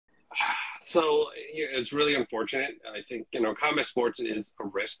So yeah, it's really unfortunate. I think, combat sports is a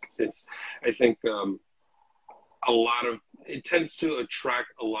risk. I think, a lot of it tends to attract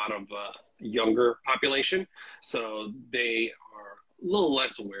a lot of younger population, so they are a little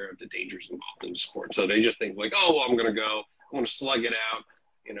less aware of the dangers involved in the sport. So they just think like, oh, well, I'm going to go, I'm going to slug it out,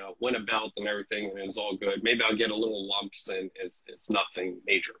 win a belt and everything, and it's all good. Maybe I'll get a little lumps, and it's nothing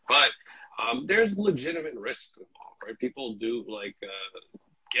major. But there's legitimate risks involved, right? People do like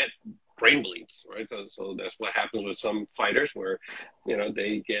get brain bleeds, right? So that's what happens with some fighters where,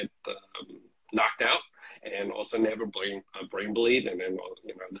 they get knocked out and all of a sudden they have a brain bleed, and then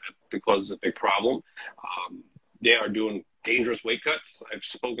that causes a big problem. They are doing dangerous weight cuts. I've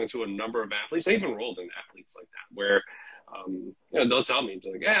spoken to a number of athletes. They've enrolled in athletes like that, where they'll tell me, it's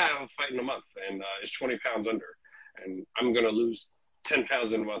like, yeah, I'm fighting a month, and it's 20 pounds under, and I'm going to lose 10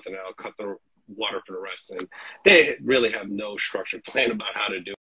 pounds in a month, and I'll cut the water for the rest. And they really have no structured plan about how to do it.